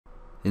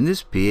In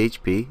this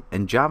PHP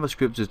and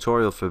JavaScript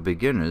tutorial for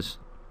beginners,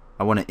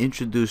 I want to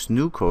introduce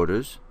new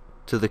coders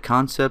to the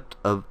concept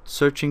of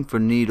searching for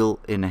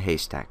needle in a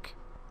haystack.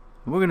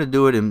 We're going to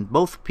do it in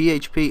both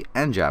PHP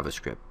and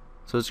JavaScript.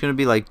 So it's going to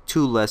be like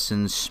two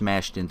lessons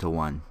smashed into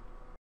one.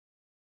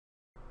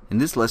 In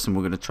this lesson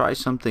we're going to try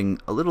something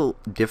a little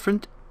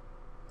different.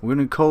 We're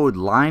going to code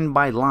line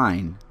by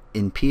line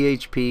in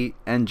PHP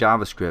and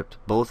JavaScript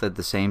both at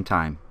the same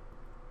time.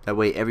 That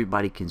way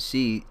everybody can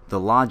see the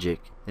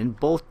logic in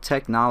both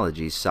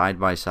technologies side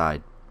by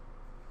side.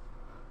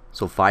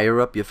 So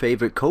fire up your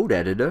favorite code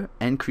editor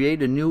and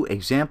create a new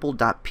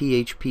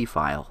example.php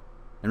file.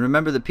 And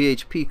remember, the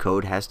PHP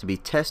code has to be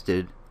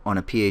tested on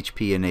a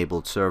PHP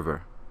enabled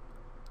server.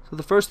 So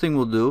the first thing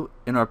we'll do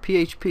in our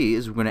PHP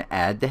is we're going to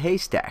add the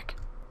haystack,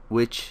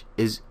 which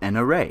is an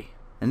array.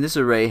 And this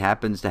array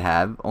happens to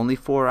have only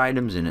 4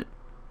 items in it.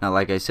 Now,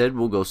 like I said,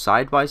 we'll go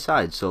side by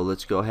side. So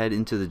let's go ahead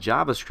into the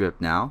JavaScript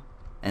now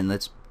and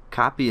let's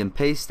copy and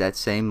paste that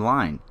same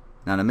line.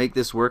 Now, to make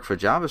this work for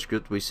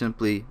JavaScript, we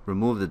simply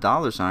remove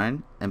the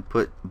 $sign and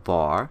put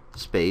var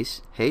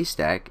space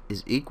haystack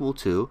is equal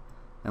to,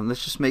 and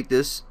let's just make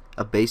this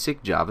a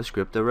basic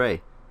JavaScript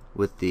array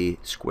with the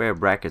square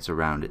brackets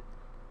around it.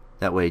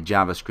 That way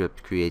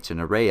JavaScript creates an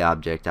array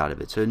object out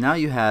of it. So now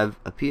you have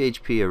a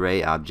PHP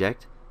array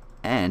object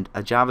and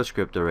a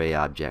JavaScript array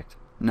object.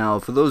 Now,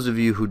 for those of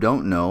you who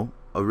don't know,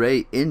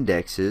 array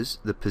indexes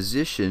the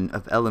position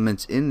of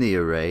elements in the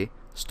array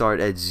start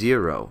at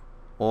 0.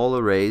 All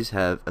arrays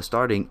have a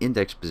starting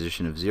index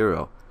position of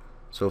 0.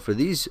 So for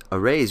these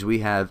arrays we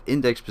have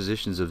index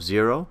positions of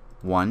 0,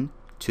 1,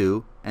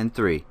 2, and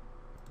 3.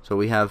 So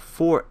we have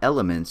 4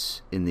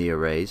 elements in the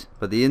arrays,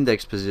 but the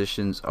index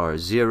positions are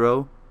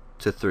 0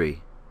 to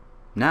 3.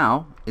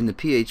 Now in the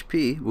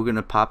PHP we're going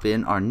to pop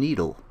in our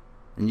needle,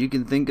 and you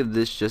can think of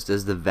this just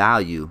as the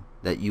value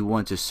that you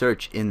want to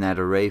search in that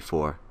array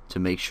for, to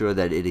make sure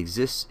that it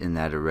exists in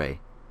that array.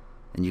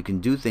 And you can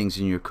do things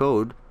in your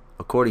code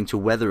according to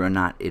whether or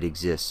not it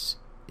exists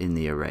in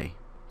the array.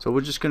 So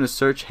we're just going to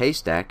search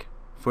haystack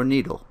for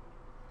needle.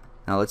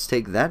 Now let's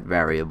take that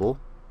variable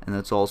and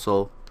let's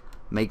also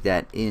make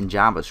that in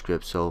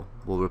JavaScript. So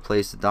we'll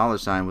replace the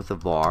 $sign with a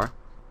var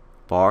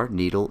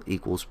needle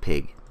equals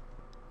pig.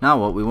 Now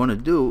what we want to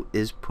do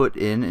is put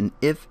in an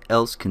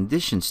if-else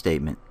condition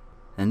statement.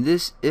 And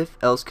this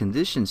if-else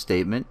condition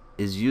statement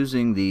is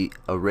using the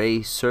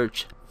array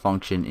search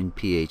function in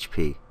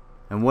PHP.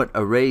 And what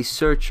array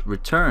search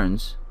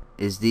returns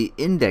is the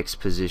index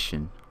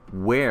position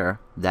where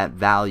that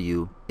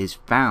value is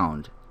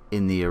found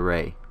in the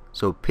array.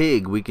 So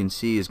pig, we can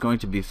see, is going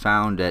to be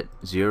found at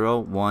 0,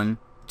 1,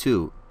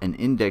 2, an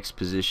index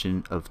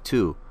position of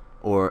 2,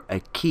 or a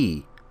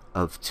key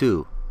of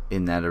 2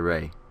 in that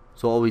array.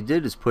 So all we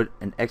did is put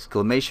an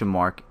exclamation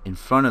mark in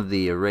front of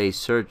the array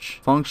search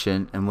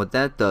function, and what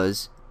that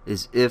does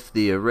is if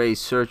the array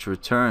search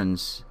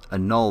returns a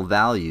null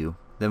value,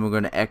 then we're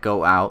going to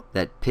echo out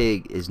that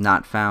pig is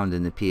not found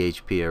in the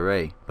PHP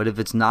array. But if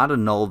it's not a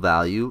null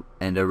value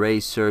and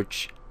array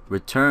search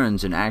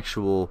returns an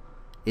actual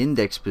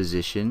index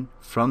position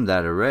from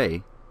that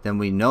array, then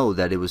we know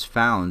that it was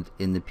found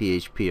in the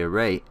PHP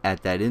array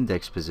at that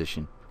index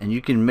position. And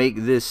you can make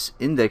this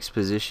index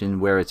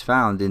position where it's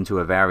found into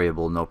a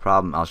variable, no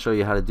problem. I'll show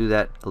you how to do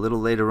that a little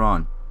later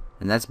on.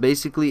 And that's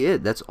basically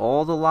it. That's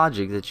all the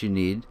logic that you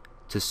need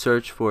to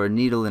search for a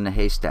needle in a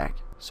haystack,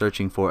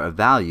 searching for a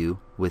value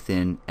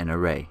within an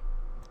array.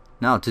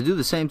 Now, to do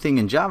the same thing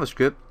in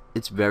JavaScript,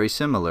 it's very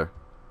similar.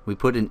 We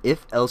put an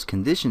if-else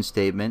condition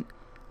statement,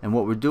 and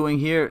what we're doing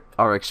here,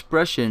 our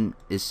expression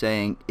is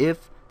saying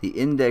if the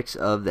index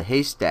of the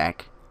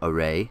haystack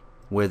array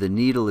where the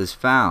needle is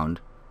found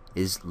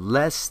is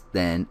less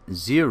than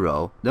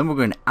 0, then we're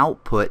going to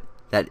output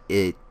that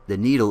the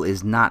needle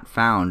is not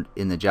found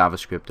in the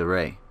JavaScript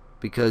array,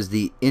 because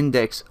the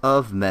index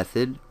of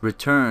method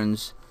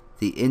returns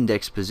the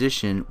index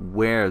position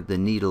where the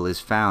needle is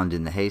found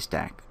in the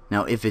haystack.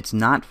 Now if it's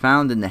not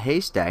found in the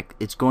haystack,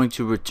 it's going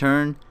to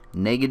return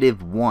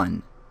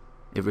 -1.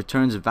 It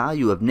returns a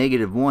value of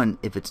 -1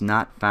 if it's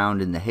not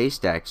found in the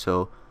haystack.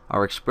 So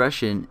our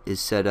expression is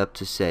set up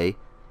to say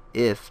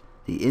if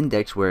the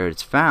index where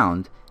it's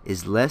found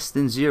is less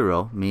than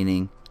 0,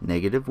 meaning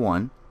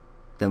 -1,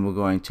 then we're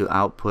going to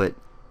output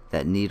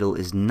that needle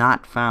is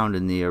not found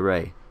in the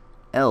array.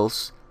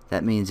 Else,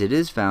 that means it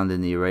is found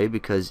in the array,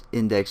 because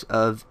index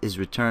of is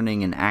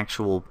returning an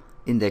actual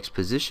index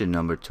position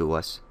number to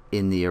us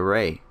in the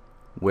array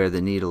where the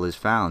needle is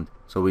found.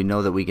 So we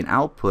know that we can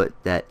output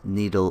that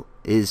needle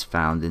is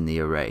found in the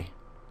array.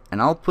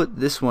 And I'll put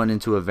this one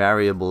into a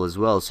variable as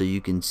well so you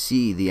can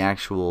see the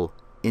actual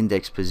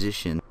index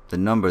position, the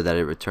number that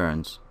it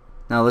returns.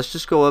 Now let's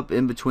just go up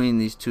in between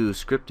these two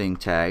scripting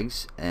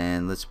tags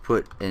and let's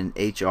put an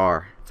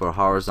HR for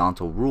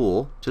horizontal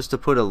rule, just to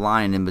put a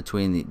line in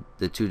between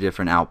the two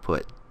different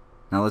output.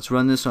 Now let's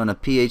run this on a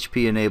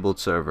PHP enabled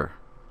server.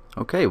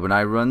 Okay, when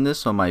I run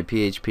this on my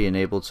PHP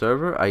enabled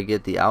server, I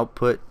get the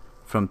output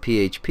from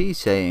PHP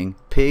saying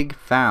pig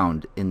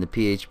found in the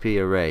PHP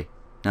array.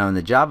 Now in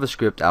the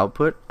JavaScript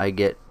output I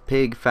get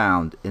pig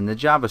found in the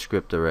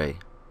JavaScript array.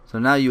 So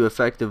now you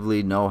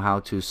effectively know how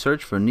to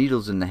search for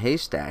needles in the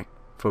haystack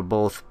for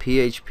both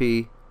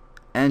PHP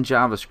and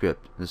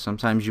JavaScript. And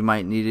sometimes you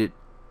might need it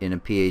in a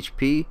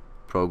PHP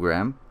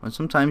program, and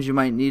sometimes you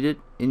might need it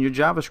in your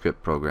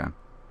JavaScript program.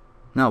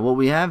 Now what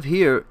we have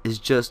here is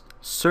just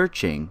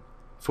searching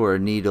for a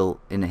needle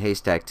in a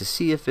haystack to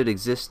see if it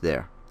exists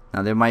there.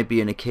 Now there might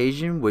be an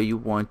occasion where you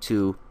want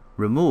to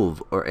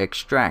remove or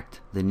extract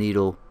the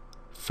needle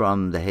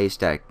from the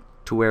haystack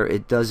to where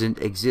it doesn't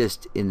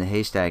exist in the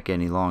haystack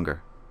any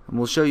longer. And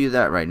we'll show you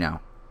that right now.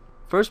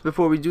 First,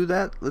 before we do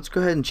that, let's go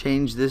ahead and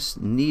change this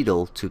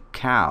needle to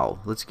cow.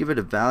 Let's give it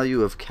a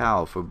value of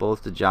cow for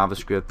both the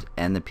JavaScript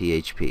and the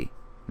PHP.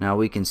 Now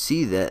we can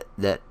see that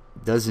that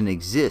doesn't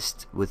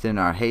exist within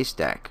our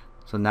haystack.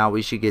 So now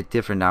we should get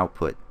different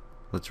output.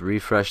 Let's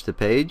refresh the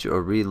page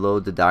or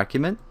reload the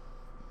document.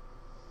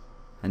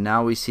 And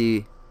now we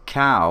see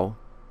cow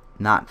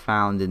not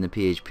found in the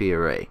PHP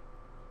array.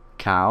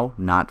 Cow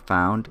not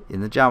found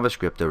in the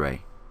JavaScript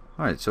array.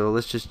 Alright, so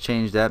let's just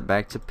change that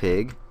back to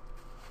pig.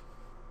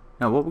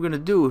 Now what we're going to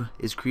do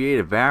is create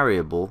a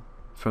variable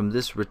from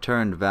this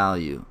returned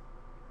value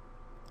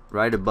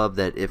right above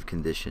that if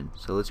condition.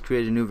 So let's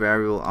create a new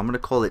variable. I'm going to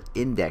call it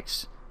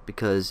index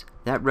because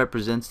that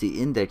represents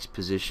the index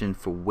position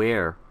for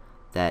where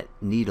that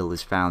needle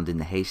is found in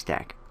the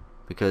haystack.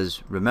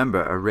 Because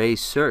remember, array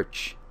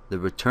search, the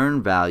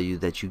return value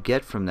that you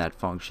get from that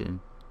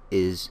function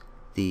is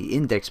the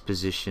index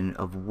position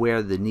of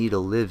where the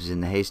needle lives in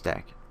the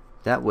haystack.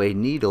 That way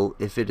needle,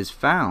 if it is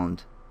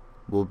found,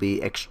 will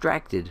be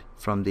extracted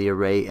from the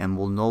array and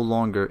will no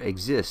longer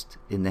exist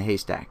in the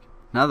haystack.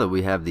 Now that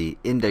we have the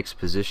index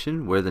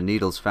position where the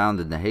needle's found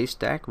in the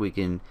haystack, we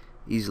can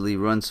easily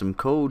run some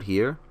code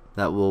here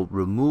that will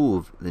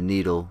remove the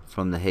needle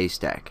from the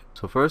haystack.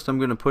 So first I'm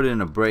going to put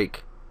in a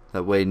break,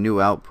 that way new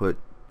output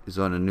is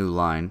on a new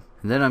line,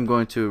 and then I'm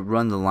going to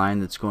run the line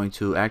that's going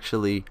to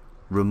actually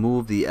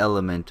remove the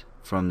element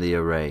from the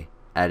array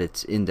at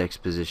its index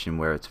position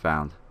where it's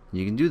found.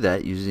 You can do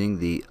that using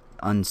the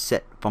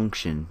unset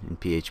function in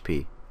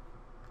PHP.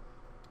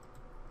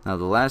 Now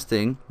the last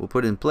thing we'll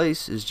put in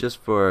place is just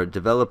for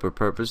developer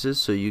purposes,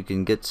 so you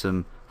can get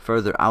some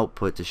further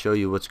output to show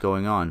you what's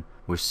going on.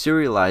 We're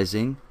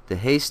serializing the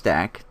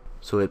haystack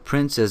so it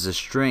prints as a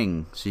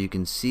string, so you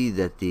can see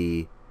that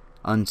the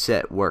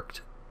unset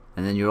worked.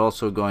 And then you're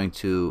also going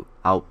to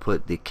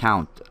output the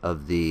count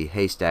of the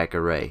haystack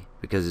array,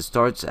 because it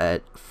starts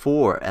at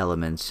 4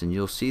 elements and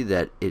you'll see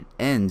that it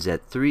ends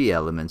at 3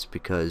 elements,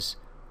 because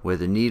where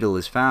the needle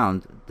is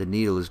found, the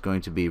needle is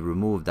going to be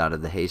removed out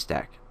of the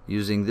haystack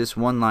using this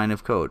one line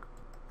of code.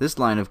 This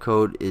line of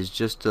code is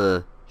just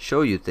to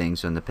show you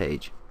things on the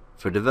page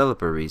for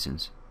developer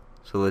reasons.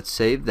 So let's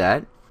save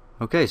that.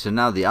 Okay, so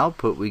now the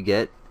output we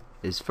get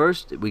is,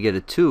 first we get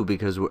a 2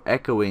 because we're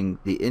echoing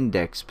the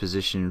index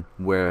position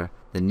where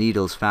the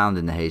needle's found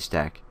in the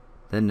haystack.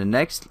 Then the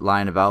next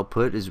line of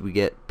output is we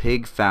get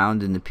pig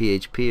found in the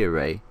PHP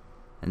array,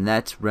 and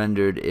that's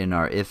rendered in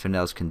our if and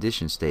else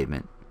condition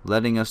statement,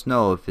 letting us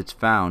know if it's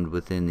found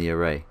within the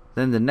array.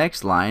 Then the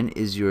next line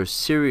is your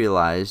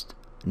serialized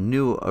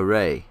new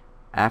array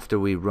after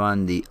we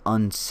run the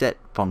unset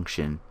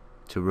function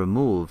to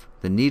remove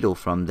the needle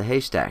from the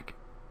haystack.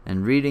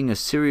 And reading a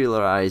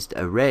serialized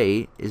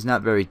array is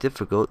not very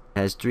difficult. It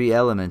has 3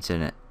 elements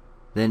in it.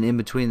 Then in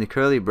between the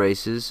curly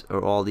braces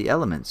are all the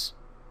elements.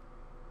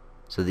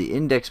 So the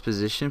index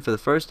position for the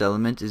first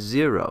element is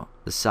 0.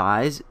 The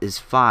size is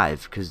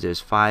 5 because there's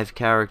 5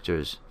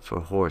 characters for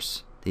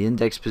horse. The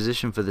index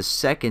position for the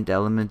second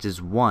element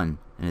is 1,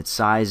 and its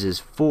size is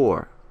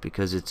 4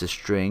 because it's a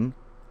string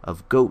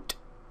of goat.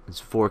 It's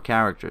 4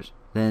 characters.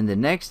 Then the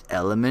next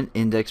element,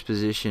 index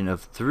position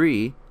of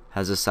 3,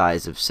 has a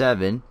size of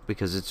 7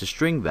 because it's a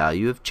string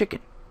value of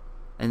chicken.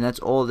 And that's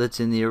all that's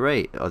in the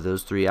array, are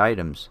those 3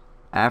 items,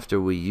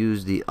 after we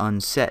use the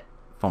unset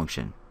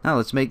function. Now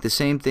let's make the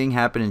same thing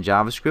happen in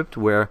JavaScript,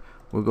 where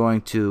we're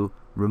going to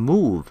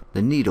remove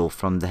the needle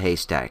from the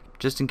haystack,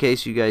 just in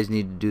case you guys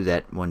need to do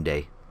that one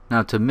day.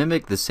 Now to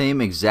mimic the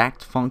same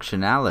exact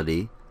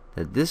functionality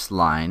that this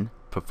line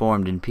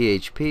performed in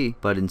PHP,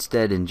 but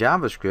instead in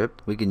JavaScript,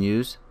 we can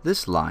use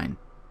this line,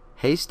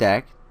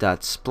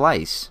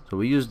 haystack.splice. So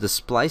we use the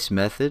splice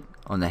method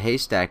on the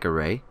haystack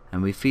array,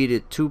 and we feed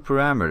it 2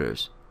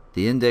 parameters: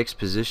 the index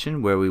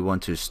position where we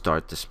want to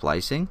start the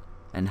splicing,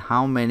 and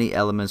how many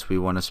elements we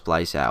want to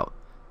splice out.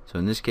 So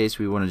in this case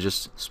we want to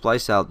just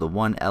splice out the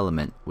 1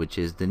 element, which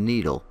is the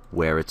needle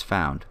where it's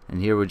found.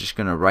 And here we're just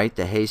going to write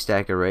the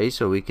haystack array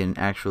so we can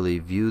actually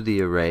view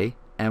the array,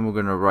 and we're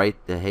going to write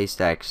the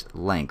haystack's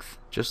length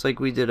just like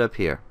we did up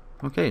here.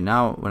 Okay,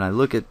 now when I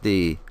look at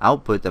the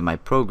output that my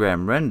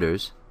program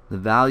renders, the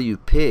value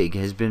pig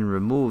has been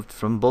removed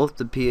from both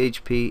the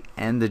PHP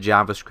and the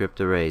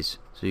JavaScript arrays.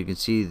 So you can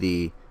see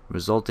the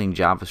resulting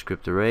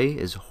JavaScript array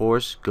is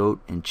horse, goat,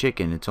 and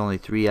chicken. It's only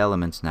 3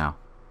 elements now.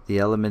 The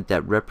element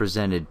that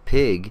represented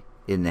pig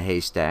in the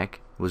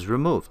haystack was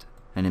removed.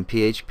 And in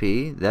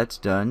PHP, that's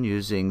done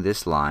using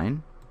this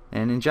line.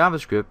 And in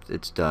JavaScript,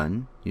 it's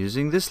done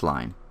using this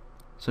line.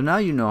 So now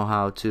you know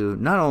how to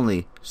not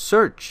only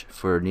search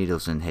for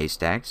needles in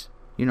haystacks,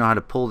 you know how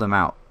to pull them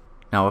out.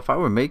 Now if I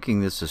were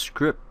making this a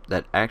script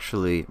that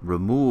actually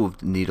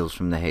removed needles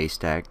from the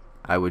haystack,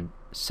 I would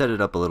set it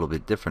up a little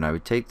bit different. I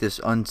would take this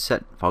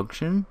unset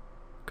function,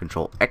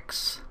 Control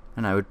X,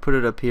 and I would put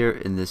it up here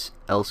in this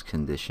else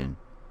condition.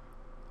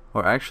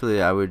 Or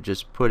actually I would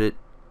just put it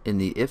in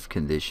the if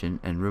condition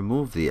and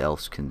remove the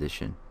else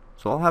condition.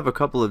 So I'll have a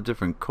couple of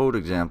different code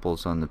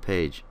examples on the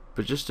page,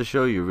 but just to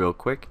show you real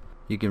quick,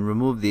 you can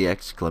remove the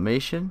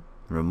exclamation,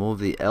 remove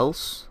the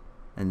else,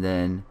 and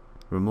then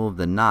remove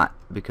the not,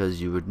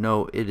 because you would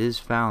know it is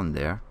found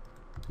there,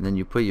 and then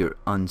you put your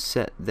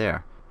unset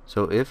there.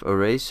 So if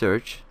array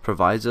search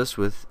provides us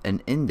with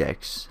an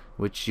index,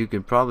 which you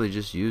can probably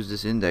just use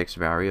this index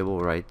variable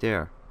right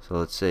there. So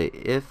let's say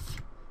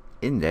if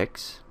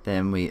index,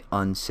 then we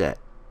unset.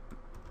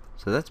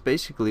 So that's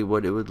basically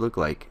what it would look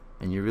like,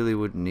 and you really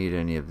wouldn't need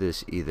any of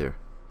this either.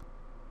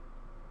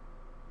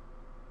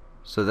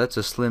 So that's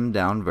a slimmed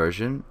down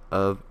version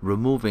of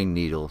removing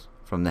needles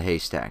from the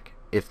haystack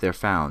if they're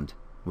found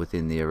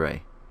within the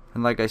array.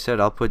 And like I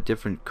said, I'll put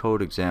different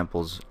code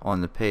examples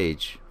on the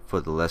page for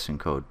the lesson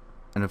code.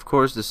 And of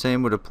course the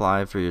same would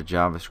apply for your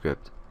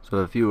JavaScript.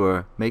 So if you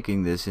were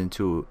making this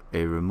into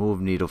a remove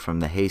needle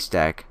from the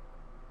haystack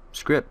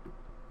script,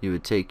 you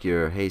would take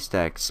your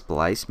haystack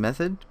splice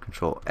method,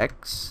 Control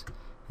X,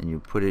 and you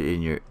put it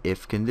in your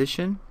if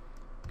condition,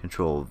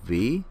 Control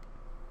V,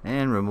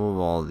 and remove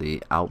all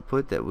the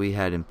output that we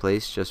had in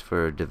place just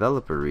for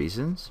developer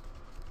reasons.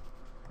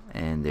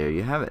 And there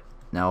you have it.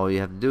 Now all you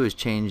have to do is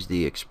change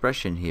the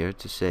expression here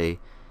to say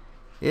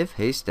if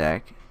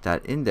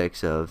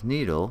haystack.index of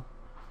needle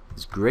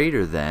is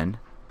greater than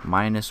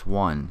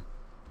 -1.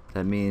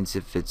 That means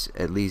if it's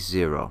at least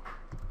 0,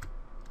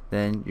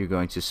 then you're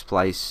going to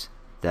splice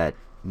that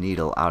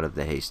needle out of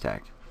the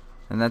haystack.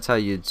 And that's how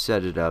you'd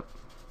set it up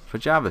for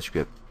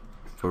JavaScript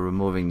for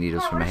removing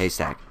needles from a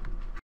haystack.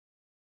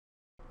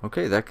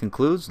 Okay, that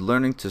concludes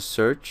learning to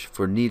search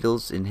for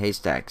needles in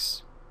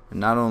haystacks. And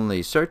not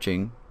only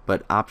searching,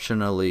 but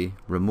optionally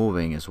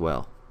removing as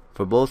well,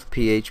 for both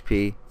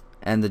PHP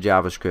and the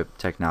JavaScript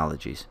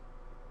technologies.